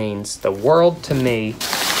 That means the world to me.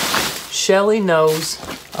 Shelly knows,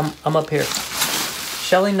 I'm up here.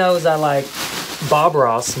 Shelly knows I like Bob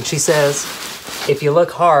Ross, and she says, if you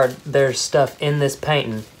look hard, there's stuff in this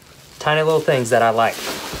painting, tiny little things that I like.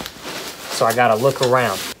 So I gotta look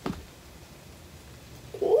around.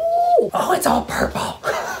 Ooh, oh, it's all purple.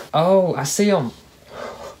 Oh, I see them.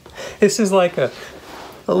 This is like a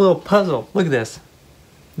little puzzle. Look at this.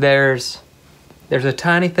 There's a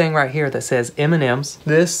tiny thing right here that says M&M's.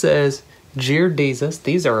 This says Dear Jesus.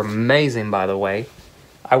 These are amazing, by the way.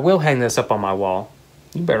 I will hang this up on my wall.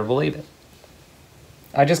 You better believe it.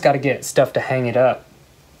 I just got to get stuff to hang it up.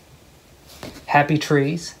 Happy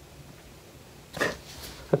trees.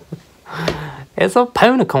 It's a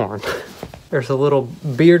ponicorn. There's a little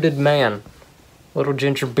bearded man. Little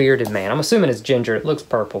ginger bearded man. I'm assuming it's ginger. It looks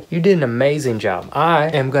purple. You did an amazing job. I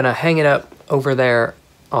am going to hang it up over there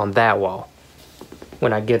on that wall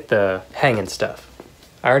when I get the hanging stuff.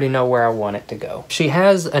 I already know where I want it to go. She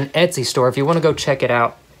has an Etsy store. If you want to go check it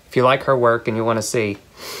out, if you like her work and you want to see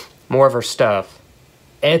more of her stuff,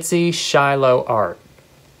 Etsy Shiloh Art.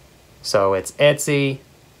 So it's Etsy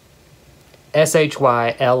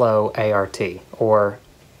SHYLOART or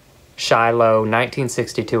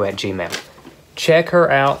Shiloh1962@gmail. Check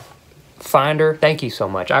her out. Find her. Thank you so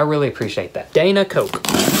much. I really appreciate that. Dana Coke.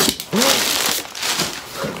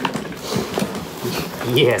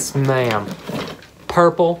 Yes, ma'am.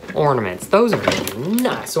 Purple ornaments. Those are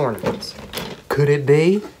nice ornaments. Could it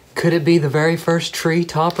be? Could it be the very first tree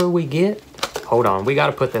topper we get? Hold on, we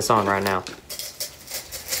gotta put this on right now.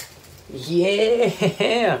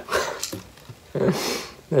 Yeah!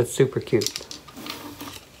 That's super cute.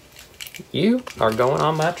 You are going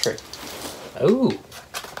on my tree. Ooh.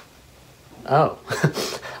 Oh.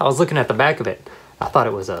 I was looking at the back of it. I thought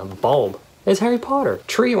it was a bulb. It's Harry Potter.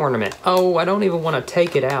 Tree ornament. Oh, I don't even want to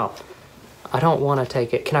take it out. I don't want to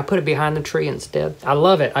take it. Can I put it behind the tree instead? I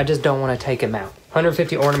love it. I just don't want to take them out.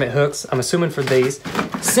 150 ornament hooks. I'm assuming for these.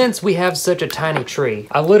 Since we have such a tiny tree,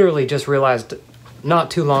 I literally just realized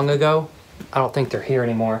not too long ago, I don't think they're here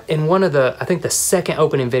anymore. In one of the, I think the second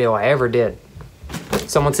opening video I ever did,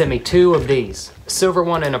 someone sent me 2 of these, a silver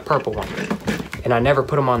one and a purple one. And I never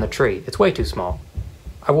put them on the tree. It's way too small.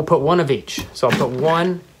 I will put 1 of each. So I'll put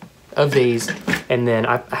 1 of these, and then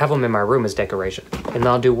I have them in my room as decoration. And then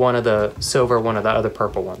I'll do 1 of the silver, 1 of the other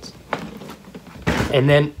purple ones. And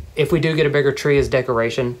then if we do get a bigger tree as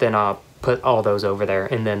decoration, then I'll put all those over there,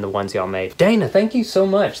 and then the ones y'all made. Dana, thank you so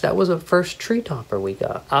much. That was a first tree topper we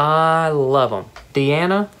got. I love them.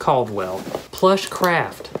 Deanna Caldwell, Plush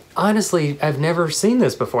Craft. Honestly, I've never seen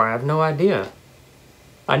this before. I have no idea.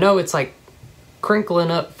 I know it's like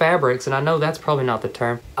crinkling up fabrics, and I know that's probably not the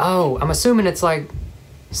term. Oh, I'm assuming it's like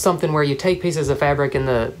something where you take pieces of fabric and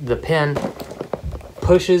the pen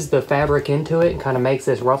pushes the fabric into it and kind of makes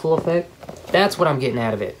this ruffle effect. That's what I'm getting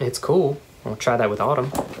out of it. It's cool. I'll try that with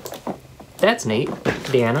Autumn. That's neat.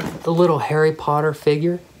 Deanna, the little Harry Potter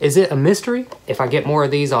figure. Is it a mystery? If I get more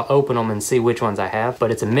of these, I'll open them and see which ones I have. But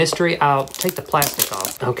it's a mystery. I'll take the plastic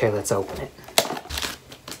off. Okay, let's open it.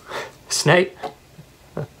 Snape.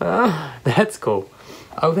 That's cool.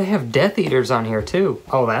 Oh, they have Death Eaters on here too.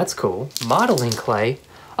 Oh, that's cool. Modeling clay.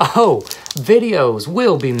 Oh, videos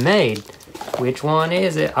will be made. Which one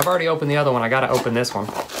is it? I've already opened the other one. I gotta open this one.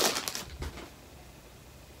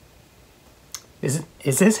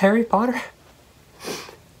 Is this Harry Potter?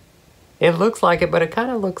 It looks like it, but it kind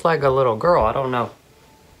of looks like a little girl. I don't know.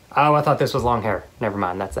 Oh, I thought this was long hair. Never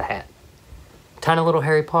mind, that's a hat. Tiny little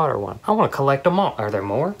Harry Potter one. I want to collect them all. Are there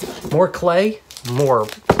more? More clay? More.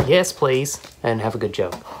 Yes, please. And have a good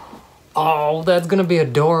joke. Oh, that's going to be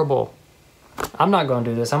adorable. I'm not going to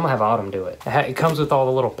do this. I'm going to have Autumn do it. It comes with all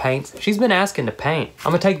the little paints. She's been asking to paint.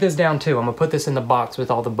 I'm going to take this down too. I'm going to put this in the box with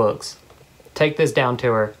all the books. Take this down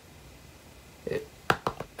to her.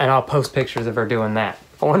 And I'll post pictures of her doing that.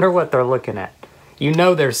 I wonder what they're looking at. You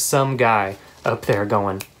know there's some guy up there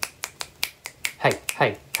going, hey,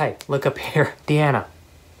 hey, hey, look up here. Deanna,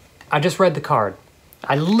 I just read the card.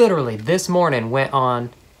 I literally this morning went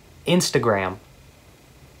on Instagram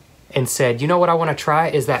and said, you know what I want to try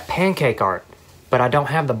is that pancake art, but I don't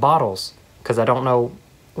have the bottles because I don't know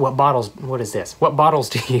what bottles, what is this? What bottles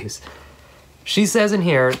to use? She says in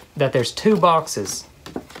here that there's 2 boxes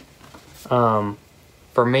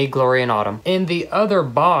for me, Gloria, and Autumn. In the other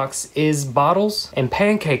box is bottles and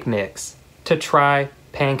pancake mix to try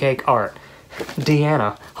pancake art.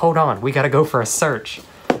 Deanna, hold on, we gotta go for a search.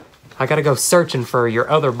 I gotta go searching for your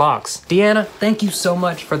other box. Deanna, thank you so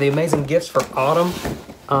much for the amazing gifts for Autumn.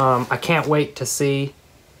 I can't wait to see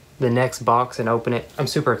the next box and open it. I'm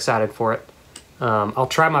super excited for it. I'll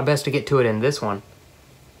try my best to get to it in this one.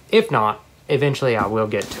 If not, eventually I will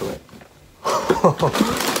get to it.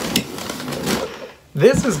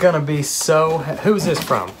 This is gonna be so... Who's this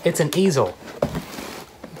from? It's an easel.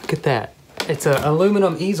 Look at that. It's an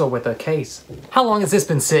aluminum easel with a case. How long has this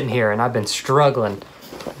been sitting here and I've been struggling?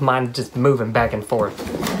 Mine just moving back and forth.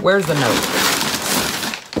 Where's the note?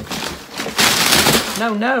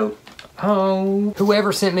 No note. Oh.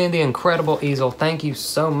 Whoever sent me the incredible easel, thank you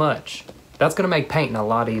so much. That's gonna make painting a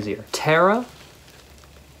lot easier. Tara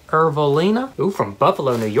Ervolina. Ooh, from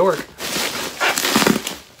Buffalo, New York.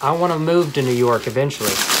 I want to move to New York eventually.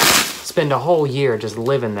 Spend a whole year just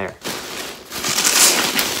living there.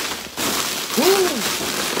 Woo.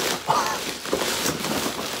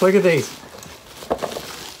 Look at these.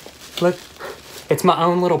 Look. It's my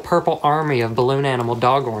own little purple army of balloon animal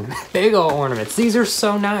dog ornaments. Big old ornaments. These are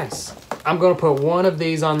so nice. I'm going to put one of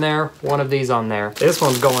these on there, one of these on there. This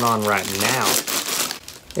one's going on right now.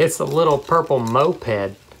 It's the little purple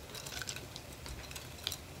moped.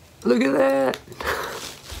 Look at that.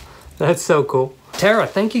 That's so cool. Tara,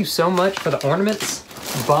 thank you so much for the ornaments.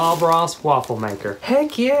 Bob Ross Waffle Maker.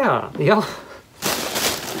 Heck yeah. Y'all.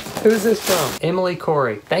 Who's this from? Emily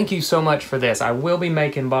Corey. Thank you so much for this. I will be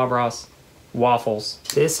making Bob Ross waffles.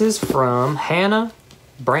 This is from Hannah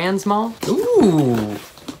Brandsmall. Ooh.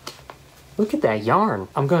 Look at that yarn.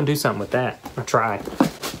 I'm gonna do something with that. I'll try.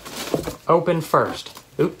 Open first.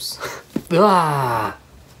 Oops. Ah.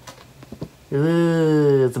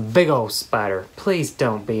 Ugh, it's a big old spider. Please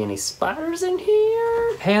don't be any spiders in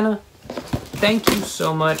here. Hannah, thank you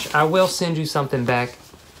so much. I will send you something back.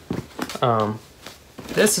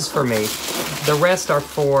 This is for me. The rest are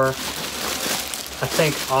for, I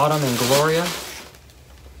think, Autumn and Gloria.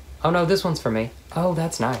 Oh no, this one's for me. Oh,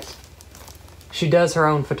 that's nice. She does her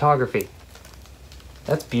own photography.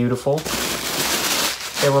 That's beautiful.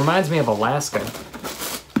 It reminds me of Alaska.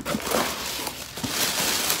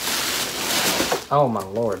 Oh my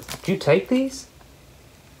Lord, did you take these?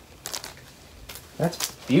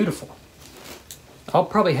 That's beautiful. I'll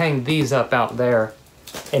probably hang these up out there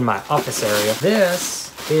in my office area.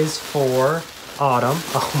 This is for Autumn.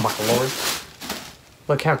 Oh my Lord.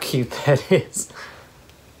 Look how cute that is.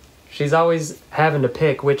 She's always having to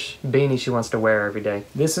pick which beanie she wants to wear every day.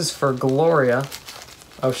 This is for Gloria.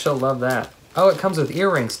 Oh, she'll love that. Oh, it comes with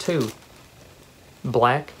earrings too.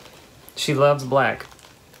 Black. She loves black.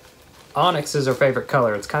 Onyx is her favorite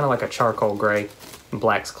color. It's kind of like a charcoal gray.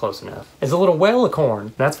 Black's close enough. It's a little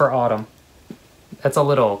whale-acorn. That's for Autumn. That's a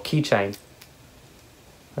little keychain.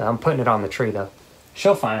 I'm putting it on the tree though.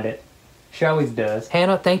 She'll find it. She always does.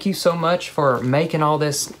 Hannah, thank you so much for making all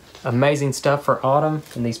this amazing stuff for Autumn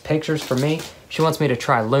and these pictures for me. She wants me to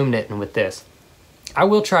try loom knitting with this. I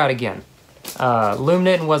will try it again. Loom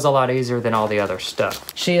knitting was a lot easier than all the other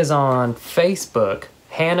stuff. She is on Facebook,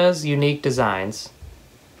 Hannah's Unique Designs.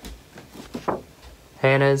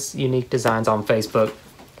 Hannah's Unique Designs on Facebook.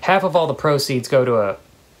 Half of all the proceeds go to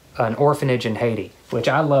an orphanage in Haiti, which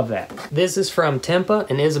I love that. This is from Tempa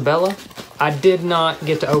and Isabella. I did not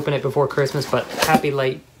get to open it before Christmas, but happy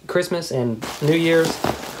late Christmas and New Year's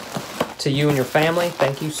to you and your family.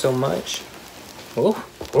 Thank you so much. Oh,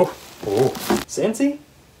 oh, oh. Scentsy?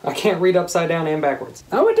 I can't read upside down and backwards.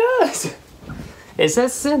 Oh, it does. It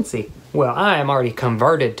says Scentsy. Well, I am already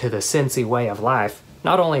converted to the Scentsy way of life.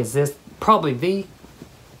 Not only is this probably the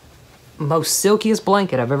most silkiest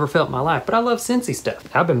blanket I've ever felt in my life, but I love Scentsy stuff.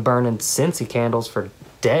 I've been burning Scentsy candles for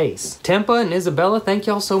days. Tempa and Isabella, thank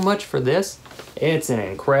y'all so much for this. It's an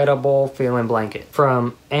incredible feeling blanket.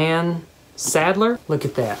 From Ann Sadler, look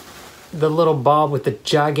at that. The little bob with the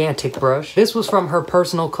gigantic brush. This was from her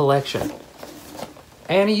personal collection.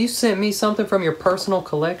 Annie, you sent me something from your personal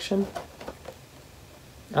collection?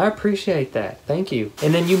 I appreciate that, thank you.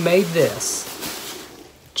 And then you made this.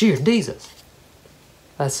 Jesus.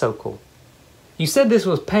 That's so cool. You said this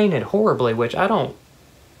was painted horribly, which I don't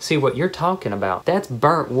see what you're talking about. That's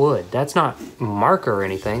burnt wood. That's not marker or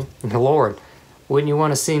anything. Lord, wouldn't you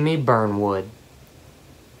want to see me burn wood?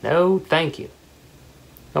 No, thank you.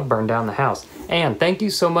 I'll burn down the house. And thank you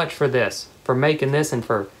so much for this, for making this and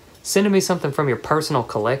for sending me something from your personal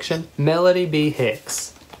collection. Melody B.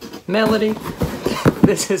 Hicks. Melody,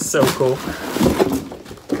 this is so cool.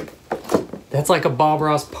 That's like a Bob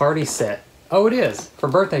Ross party set. Oh, it is, for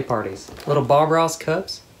birthday parties. Little Bob Ross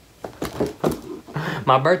cups.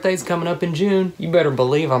 My birthday's coming up in June. You better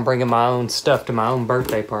believe I'm bringing my own stuff to my own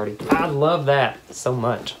birthday party. I love that so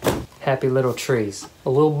much. Happy little trees. A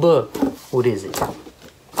little book. What is it?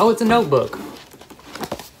 Oh, it's a notebook.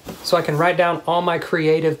 So I can write down all my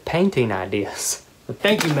creative painting ideas.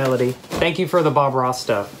 Thank you, Melody. Thank you for the Bob Ross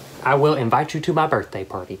stuff. I will invite you to my birthday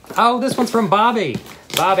party. Oh, this one's from Bobby.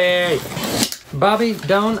 Bobby. Bobby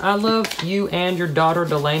Doan, I love you and your daughter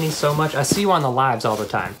Delaney so much. I see you on the lives all the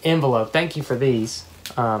time. Envelope, thank you for these.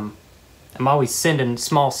 I'm always sending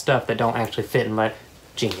small stuff that don't actually fit in my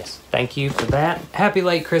genius. Thank you for that. Happy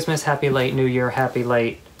late Christmas, happy late New Year, happy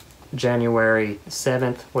late January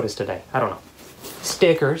 7th. What is today? I don't know.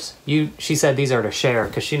 Stickers. She said these are to share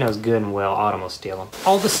because she knows good and well Autumn will steal them.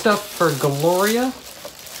 All the stuff for Gloria,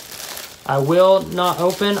 I will not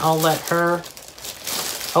open. I'll let her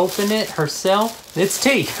open it herself. It's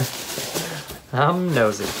tea. I'm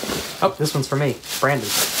nosy. Oh, this one's for me. Brandy.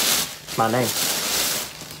 My name.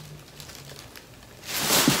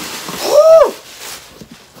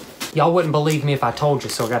 Y'all wouldn't believe me if I told you,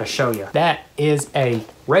 so I gotta show you. That is a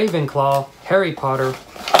Ravenclaw Harry Potter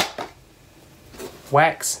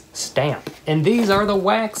wax stamp. And these are the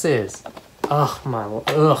waxes.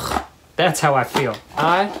 Ugh. That's how I feel.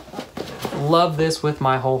 I love this with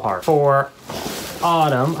my whole heart. For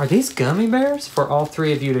Autumn, are these gummy bears? For all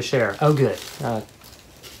three of you to share. Oh, good.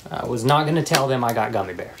 I was not gonna tell them I got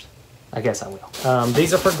gummy bears. I guess I will.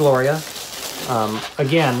 These are for Gloria.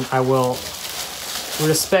 Again, I will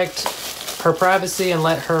respect her privacy and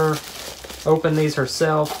let her open these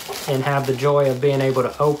herself and have the joy of being able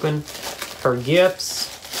to open her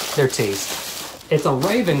gifts. They're teas. It's a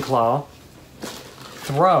Ravenclaw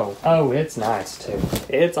throw. Oh, it's nice too.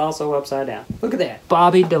 It's also upside down. Look at that.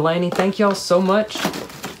 Bobby Delaney, thank y'all so much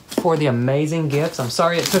for the amazing gifts. I'm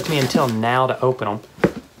sorry it took me until now to open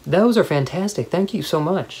them. Those are fantastic. Thank you so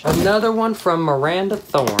much. Another one from Miranda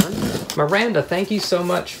Thorne. Miranda, thank you so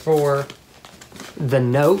much for the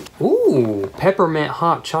note. Ooh, peppermint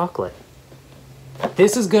hot chocolate.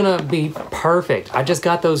 This is gonna be perfect. I just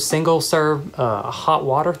got those single serve hot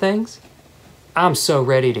water things. I'm so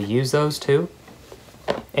ready to use those too.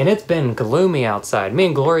 And it's been gloomy outside. Me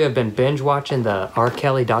and Gloria have been binge watching the R.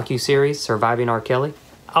 Kelly docuseries, Surviving R. Kelly.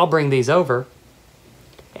 I'll bring these over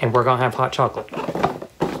and we're gonna have hot chocolate.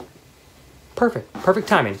 Perfect, perfect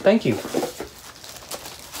timing. Thank you.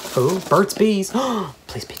 Oh, Burt's Bees.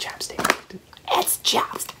 Please be chapstick. It's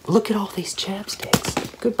chapstick. Look at all these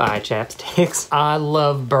chapsticks. Goodbye, chapsticks. I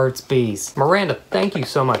love Burt's Bees. Miranda, thank you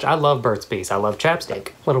so much. I love Burt's Bees. I love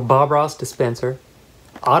chapstick. Little Bob Ross dispenser.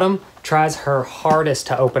 Autumn tries her hardest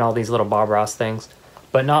to open all these little Bob Ross things,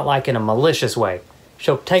 but not like in a malicious way.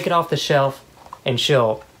 She'll take it off the shelf and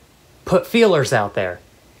she'll put feelers out there.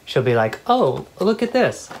 She'll be like, oh, look at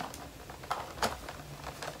this.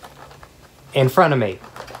 In front of me.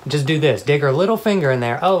 Just do this. Dig her little finger in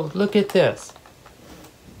there. Oh, look at this.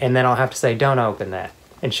 And then I'll have to say, don't open that.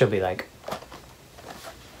 And she'll be like,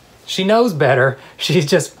 she knows better. She's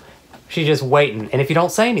just waiting. And if you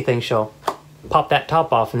don't say anything, she'll pop that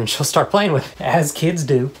top off and then she'll start playing with it, as kids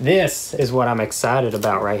do. This is what I'm excited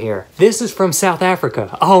about right here. This is from South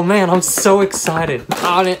Africa. Oh man, I'm so excited.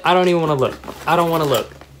 I don't even want to look. I don't want to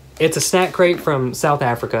look. It's a snack crate from South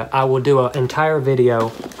Africa. I will do an entire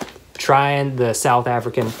video trying the South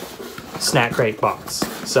African snack crate box.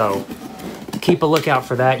 So keep a lookout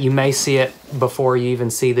for that. You may see it before you even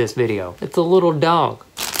see this video. It's a little dog.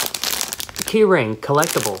 Keyring,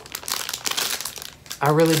 collectible. I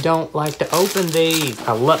really don't like to open these.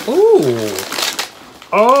 I love, ooh.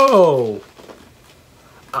 Oh.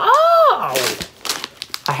 Oh.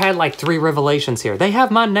 I had like 3 revelations here. They have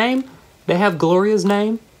my name. They have Gloria's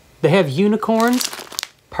name. They have unicorns.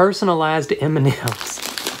 Personalized M&Ms.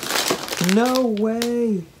 No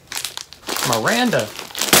way. Miranda,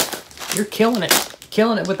 you're killing it.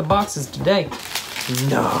 Killing it with the boxes today.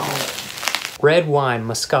 No. Red wine,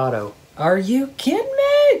 Moscato. Are you kidding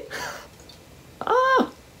me?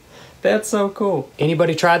 Ah, that's so cool.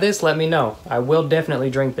 Anybody try this? Let me know. I will definitely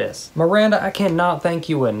drink this. Miranda, I cannot thank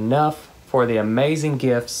you enough for the amazing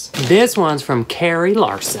gifts. This one's from Carrie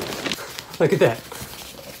Larson. Look at that.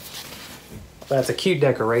 That's a cute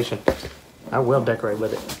decoration. I will decorate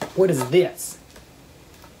with it. What is this?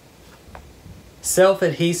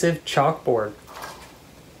 Self-adhesive chalkboard.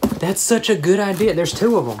 That's such a good idea. There's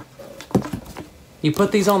 2 of them. You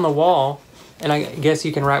put these on the wall And I guess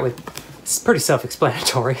you can write with, it's pretty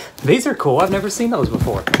self-explanatory. These are cool, I've never seen those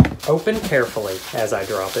before. Open carefully as I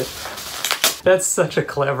drop it. That's such a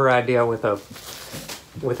clever idea with a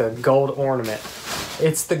gold ornament.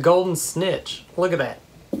 It's the golden snitch. Look at that.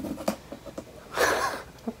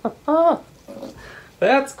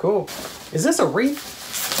 That's cool. Is this a wreath?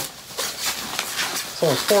 So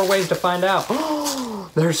there's 4 ways to find out.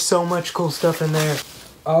 There's so much cool stuff in there.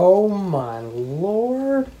 Oh my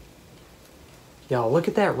lord. Y'all, look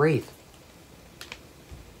at that wreath.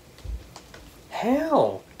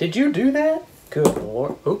 How? Did you do that? Good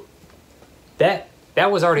lord. Oop. That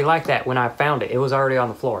was already like that when I found it. It was already on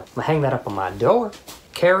the floor. I'm gonna hang that up on my door.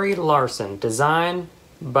 Carrie Larson, designed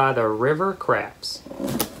by the River Crafts.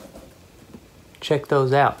 Check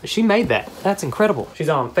those out. She made that. That's incredible. She's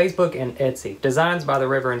on Facebook and Etsy. Designs by the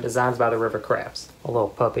River and Designs by the River Crafts. A little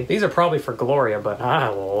puppy. These are probably for Gloria, but I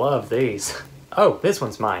love these. Oh, this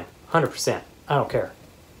one's mine. 100%. I don't care.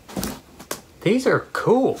 These are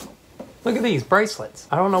cool. Look at these bracelets.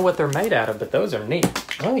 I don't know what they're made out of, but those are neat.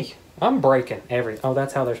 Oy, I'm breaking oh,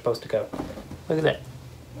 that's how they're supposed to go. Look at that.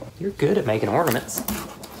 You're good at making ornaments.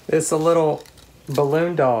 This is a little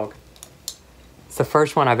balloon dog. It's the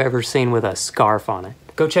first one I've ever seen with a scarf on it.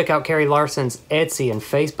 Go check out Carrie Larson's Etsy and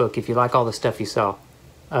Facebook if you like all the stuff you saw.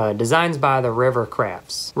 Designs by the River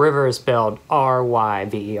Crafts. River is spelled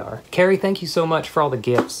R-Y-V-E-R. Carrie, thank you so much for all the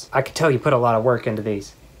gifts. I could tell you put a lot of work into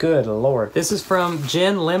these. Good lord. This is from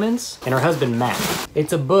Jen Lemons and her husband, Matt.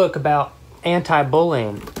 It's a book about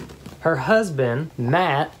anti-bullying. Her husband,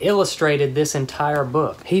 Matt, illustrated this entire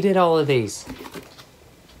book. He did all of these.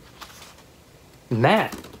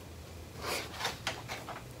 Matt.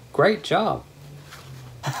 Great job.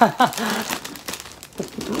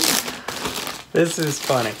 This is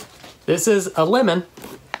funny. This is a lemon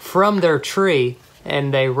from their tree,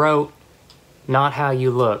 and they wrote, "Not how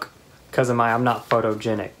you look," because of my "I'm not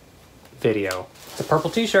photogenic" video. It's a purple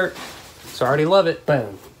t-shirt, so I already love it.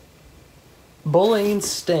 Boom. Bullying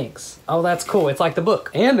stinks. Oh, that's cool. It's like the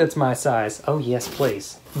book. And it's my size. Oh, yes,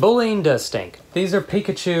 please. Bullying does stink. These are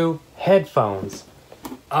Pikachu headphones.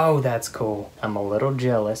 Oh, that's cool. I'm a little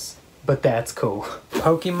jealous, but that's cool.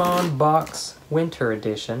 Pokemon Box Winter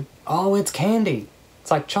Edition. Oh, it's candy.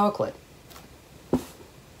 It's like chocolate.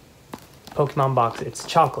 Pokemon Box, it's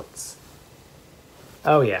chocolates.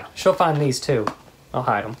 Oh yeah, she'll find these too. I'll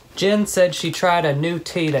hide them. Jen said she tried a new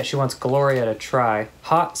tea that she wants Gloria to try.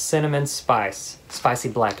 Hot cinnamon spice. Spicy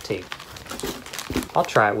black tea. I'll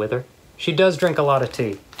try it with her. She does drink a lot of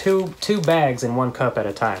tea. Two bags in 1 cup at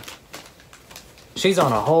a time. She's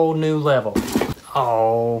on a whole new level.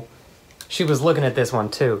 Oh, she was looking at this one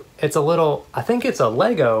too. It's a little, I think it's a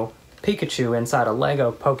Lego Pikachu inside a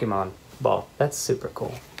Lego Pokemon ball. That's super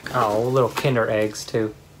cool. Oh, little Kinder eggs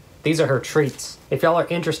too. These are her treats. If y'all are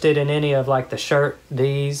interested in any of like the shirt,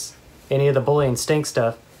 these, any of the bullying stink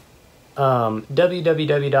stuff,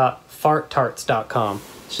 www.farttarts.com.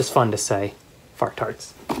 It's just fun to say, fart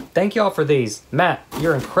tarts. Thank y'all for these. Matt,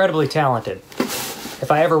 you're incredibly talented.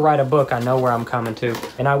 If I ever write a book, I know where I'm coming to,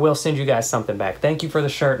 and I will send you guys something back. Thank you for the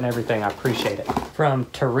shirt and everything. I appreciate it. From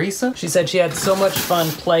Teresa, she said she had so much fun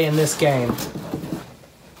playing this game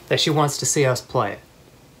that she wants to see us play it.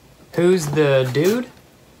 Who's the dude?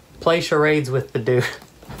 Play charades with the dude.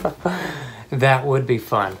 That would be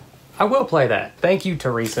fun. I will play that. Thank you,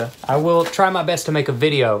 Teresa. I will try my best to make a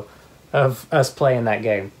video of us playing that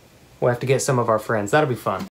game. We'll have to get some of our friends. That'll be fun.